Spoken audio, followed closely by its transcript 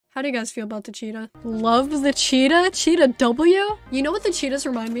How do you guys feel about the cheetah? Love the cheetah? Cheetah W? You know what the cheetahs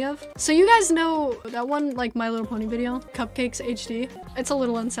remind me of? So you guys know that one, like, My Little Pony video? Cupcakes HD? It's a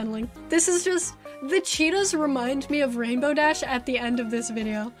little unsettling. This is just... The cheetahs remind me of Rainbow Dash at the end of this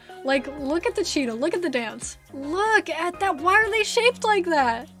video. Like, look at the cheetah. Look at the dance. Look at that. Why are they shaped like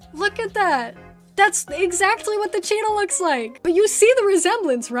that? Look at that. That's exactly what the cheetah looks like. But you see the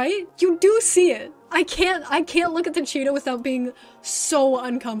resemblance, right? You do see it. I can't look at the cheetah without being so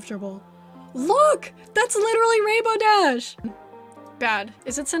uncomfortable. Look! That's literally Rainbow Dash! Bad.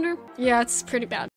 Is it Cinder? Yeah, it's pretty bad.